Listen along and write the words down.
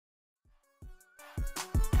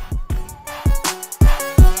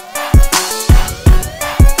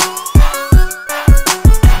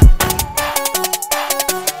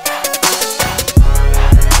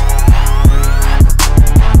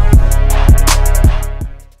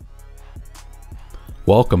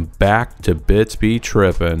Welcome back to Bits Be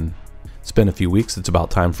Trippin'. It's been a few weeks, it's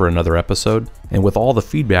about time for another episode. And with all the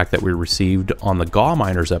feedback that we received on the GAW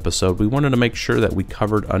miners episode, we wanted to make sure that we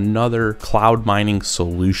covered another cloud mining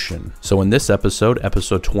solution. So in this episode,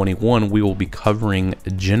 episode 21, we will be covering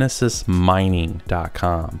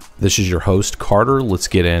genesismining.com. This is your host, Carter. Let's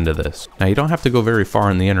get into this. Now, you don't have to go very far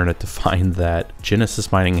on the internet to find that Genesis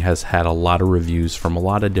Mining has had a lot of reviews from a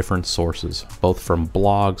lot of different sources, both from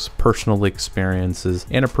blogs, personal experiences,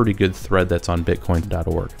 and a pretty good thread that's on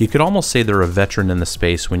bitcoin.org. You could almost say they're a veteran in the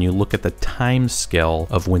space when you look at the time scale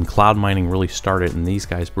of when cloud mining really started, and these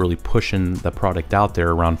guys really pushing the product out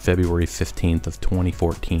there around February 15th of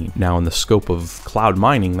 2014. Now, in the scope of cloud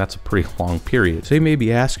mining, that's a pretty long period. So you may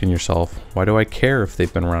be asking yourself, why do I care if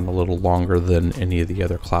they've been around a little longer than any of the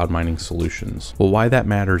other cloud mining solutions? Well, why that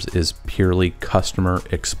matters is purely customer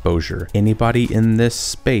exposure. Anybody in this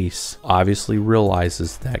space obviously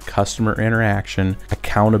realizes that customer interaction,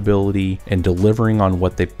 accountability, and delivering on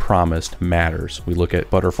what they promised matters. We look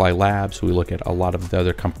at Butterfly Labs, we look at a lot of the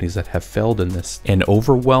other companies that have failed in this, and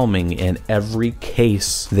overwhelming in every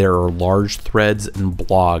case, there are large threads and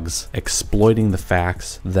blogs exploiting the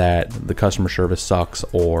facts that the customer service sucks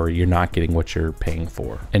or you're not getting what you're paying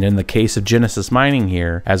for. And in the case of Genesis Mining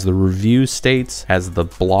here, as the review states, as the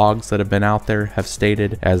blogs that have been out there have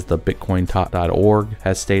stated, as the bitcoin.org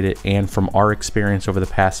has stated, and from our experience over the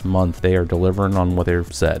past month, they are delivering on what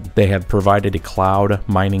they've said. They have provided a cloud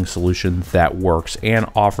mining solution that works and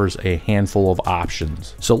offers a handful of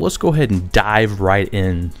options. So let's go ahead and dive right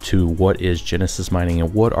into what is Genesis Mining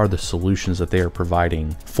and what are the solutions that they are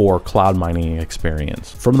providing for cloud mining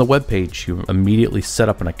experience. From the webpage, you immediately set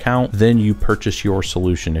up an account, then you purchase your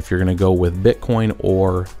solution. If you're going to go with Bitcoin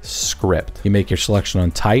or Scrypt, you make your selection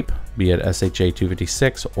on type, be it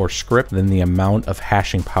SHA-256 or Scrypt, then the amount of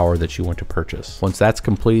hashing power that you want to purchase. Once that's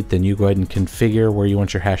complete, then you go ahead and configure where you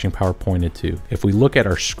want your hashing power pointed to. If we look at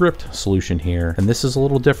our Scrypt solution here, and this is a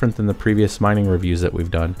little different than the previous mining reviews that we've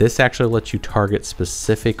done, this actually lets you target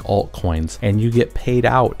specific altcoins and you get paid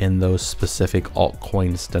out in those specific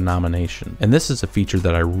altcoins denomination. And this is a feature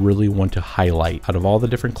that I really want to highlight. Out of all the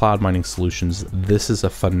different cloud mining solutions, this is a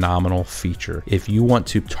phenomenal feature. If you want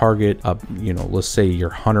to target up, let's say your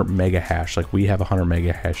 100 mega hash, like we have 100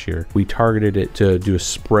 mega hash here, we targeted it to do a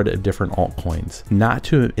spread of different altcoins, not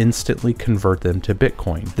to instantly convert them to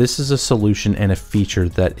Bitcoin. This is a solution and a feature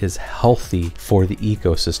that is healthy for the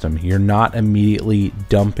ecosystem. You're not immediately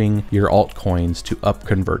dumping your altcoins to up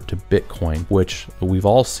convert to Bitcoin, which we've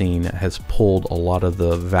all seen has pulled a lot of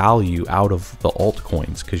the value out of the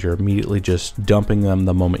altcoins because you're immediately just dumping them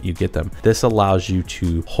the moment you get them. This allows you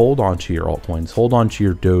to hold on to your altcoins, hold on to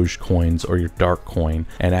your Doge coins or your Dark coin,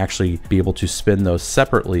 and actually be able to spend those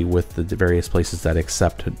separately with the various places that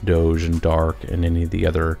accept Doge and Dark and any of the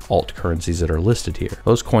other alt currencies that are listed here.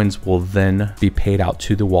 Those coins will then be paid out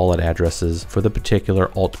to the wallet addresses for the particular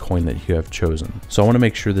altcoin that you have chosen. So I want to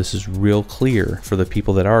make sure this is real clear for the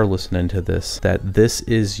people that are listening to this, that this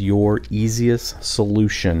is your easiest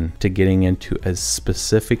solution to getting into a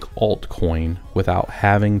specific altcoin without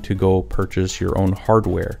having to go purchase your own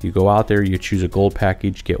hardware. You go out there, you choose a gold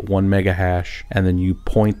package, get 1 mega hash, and then you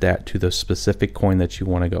point that to the specific coin that you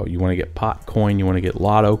want to go. You want to get pot coin, you want to get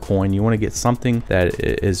lotto coin, you want to get something that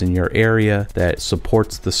is in your area that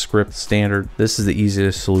supports the Scrypt standard. This is the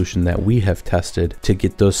easiest solution that we have tested to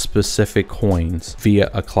get those specific coins via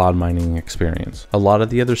a cloud mining experience. A lot of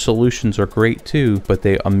the other solutions are great too, but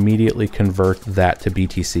they immediately convert that to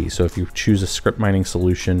BTC. So if you choose a Scrypt mining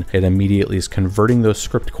solution, it immediately is converting those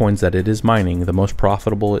Scrypt coins that it is mining, the most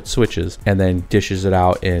profitable it switches, and then dishes it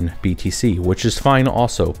out in BTC, which is fine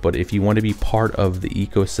also. But if you want to be part of the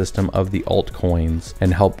ecosystem of the altcoins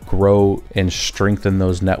and help grow and strengthen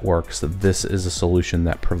those networks, this is a solution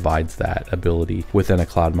that provides that ability within a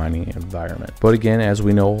cloud mining environment. But again, as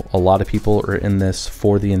we know, a lot of people are in this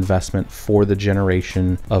for the investment, for the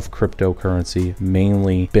generation of cryptocurrency,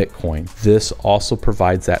 mainly Bitcoin. This also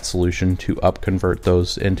provides that solution to up convert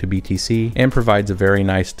those into BTC and provides a very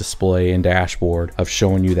nice display and dashboard of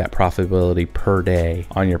showing you that profitability per day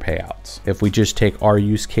on your payouts. If we just take our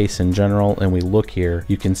use case in general and we look here,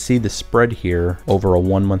 you can see the spread here over a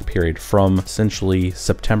 1 month period from essentially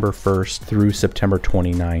September 1st through September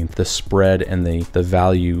 29th, the spread and the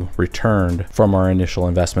value returned from our initial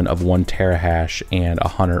investment of 1 terahash and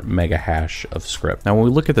 100 mega hash of Scrypt. Now, when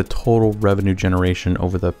we look at the total revenue generation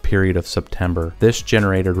over the period of September, this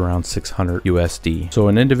generated around 600 USD. So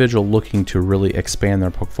an individual looking to really expand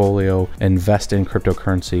their portfolio, invest in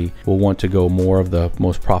cryptocurrency, will want to go more of the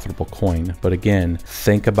most profitable coin. But again,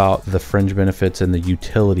 think about the fringe benefits and the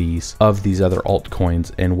utilities of these other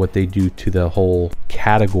altcoins and what they do to the whole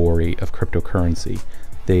category of cryptocurrency.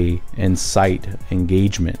 They incite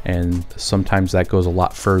engagement, and sometimes that goes a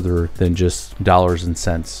lot further than just dollars and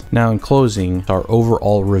cents. Now, in closing, our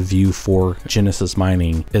overall review for Genesis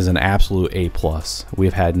Mining is an absolute A+.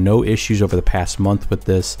 We've had no issues over the past month with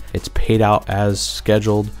this. It's paid out as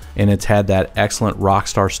scheduled, and it's had that excellent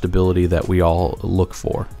rockstar stability that we all look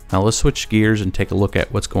for. Now let's switch gears and take a look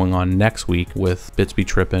at what's going on next week with Bits Be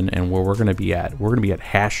Trippin' and where we're going to be at. We're going to be at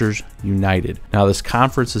Hashers United. Now this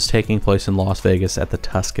conference is taking place in Las Vegas at the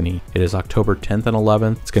Tuscany. It is October 10th and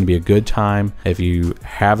 11th. It's going to be a good time. If you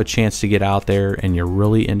have a chance to get out there and you're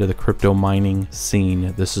really into the crypto mining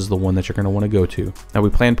scene, this is the one that you're going to want to go to. Now we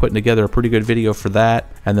plan putting together a pretty good video for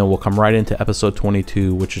that, and then we'll come right into episode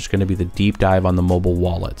 22, which is going to be the deep dive on the mobile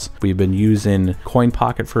wallets. We've been using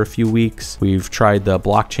CoinPocket for a few weeks. We've tried the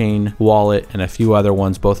blockchain wallet and a few other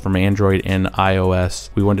ones, both from Android and iOS.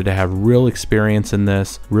 We wanted to have real experience in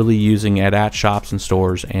this, really using it at shops and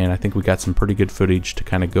stores, and I think we got some pretty good footage to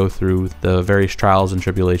kind of go through the various trials and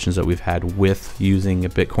tribulations that we've had with using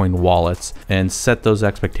Bitcoin wallets and set those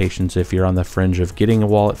expectations. If you're on the fringe of getting a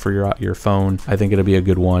wallet for your phone, I think it'll be a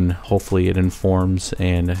good one. Hopefully it informs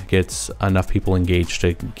and gets enough people engaged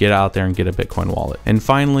to get out there and get a Bitcoin wallet. And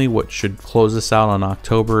finally, what should close us out on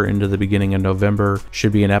October into the beginning of November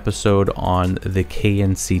should be an episode on the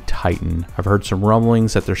KNC Titan. I've heard some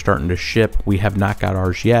rumblings that they're starting to ship. We have not got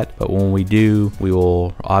ours yet, but when we do, we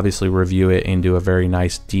will obviously review it and do a very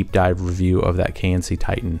nice deep dive review of that KNC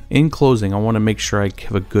Titan. In closing, I want to make sure I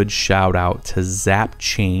give a good shout out to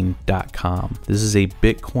zapchain.com. This is a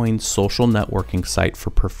Bitcoin social networking site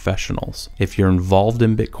for professionals. If you're involved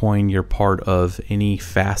in Bitcoin, you're part of any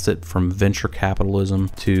facet from venture capitalism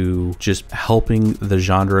to just helping the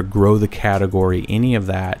genre grow the category, any of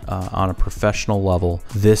that on a professional level,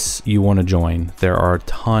 this you want to join. There are a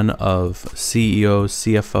ton of CEOs,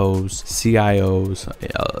 CFOs,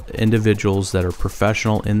 CIOs, individuals that are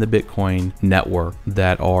professional in the Bitcoin network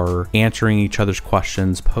that are answering each other's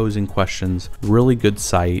questions, posing questions. Really good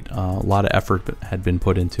site. A lot of effort had been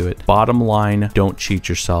put into it. Bottom line, don't cheat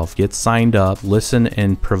yourself. Get signed up, listen,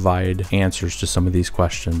 and provide answers to some of these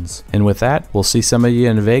questions. And with that, we'll see some of you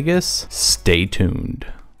in Vegas. Stay tuned.